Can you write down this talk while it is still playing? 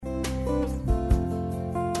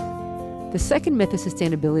The second myth of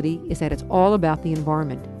sustainability is that it's all about the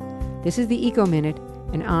environment. This is the Eco Minute,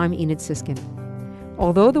 and I'm Enid Siskin.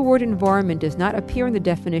 Although the word environment does not appear in the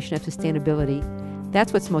definition of sustainability,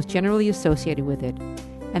 that's what's most generally associated with it.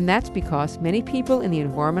 And that's because many people in the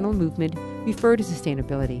environmental movement refer to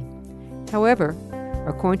sustainability. However,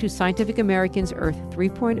 according to Scientific American's Earth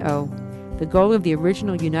 3.0, the goal of the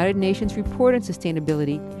original United Nations report on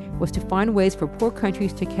sustainability was to find ways for poor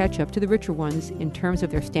countries to catch up to the richer ones in terms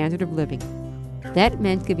of their standard of living. That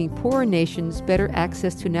meant giving poorer nations better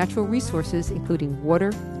access to natural resources, including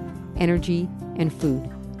water, energy, and food.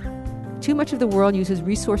 Too much of the world uses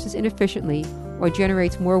resources inefficiently or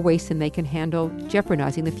generates more waste than they can handle,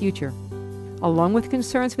 jeopardizing the future. Along with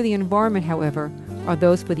concerns for the environment, however, are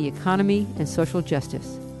those for the economy and social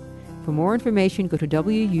justice. For more information, go to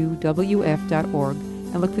WUWF.org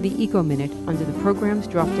and look for the Eco Minute under the program's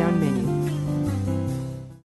drop-down menu.